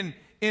communion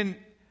in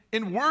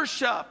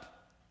worship,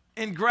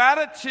 in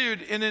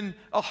gratitude, and in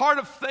a heart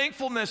of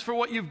thankfulness for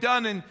what you've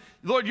done. And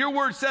Lord, your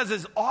word says,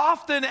 as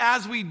often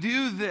as we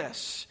do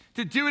this,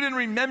 to do it in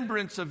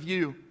remembrance of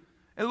you.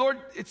 And Lord,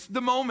 it's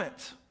the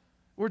moment.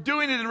 We're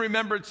doing it in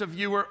remembrance of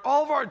you. We're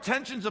all of our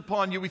attention's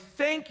upon you. We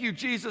thank you,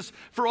 Jesus,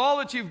 for all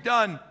that you've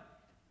done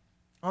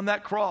on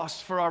that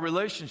cross for our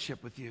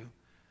relationship with you.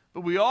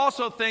 But we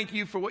also thank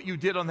you for what you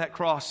did on that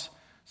cross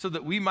so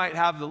that we might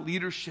have the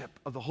leadership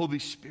of the Holy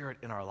Spirit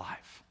in our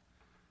life.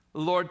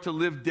 Lord, to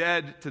live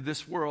dead to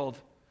this world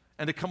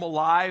and to come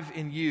alive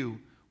in you,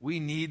 we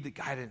need the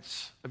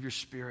guidance of your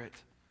Spirit.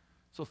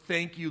 So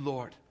thank you,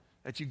 Lord,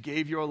 that you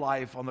gave your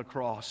life on the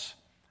cross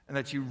and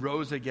that you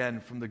rose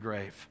again from the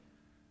grave.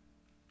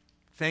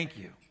 Thank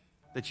you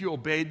that you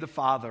obeyed the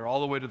Father all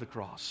the way to the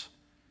cross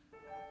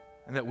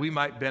and that we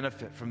might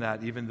benefit from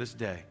that even this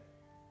day.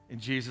 In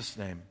Jesus'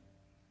 name,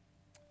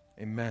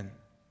 amen.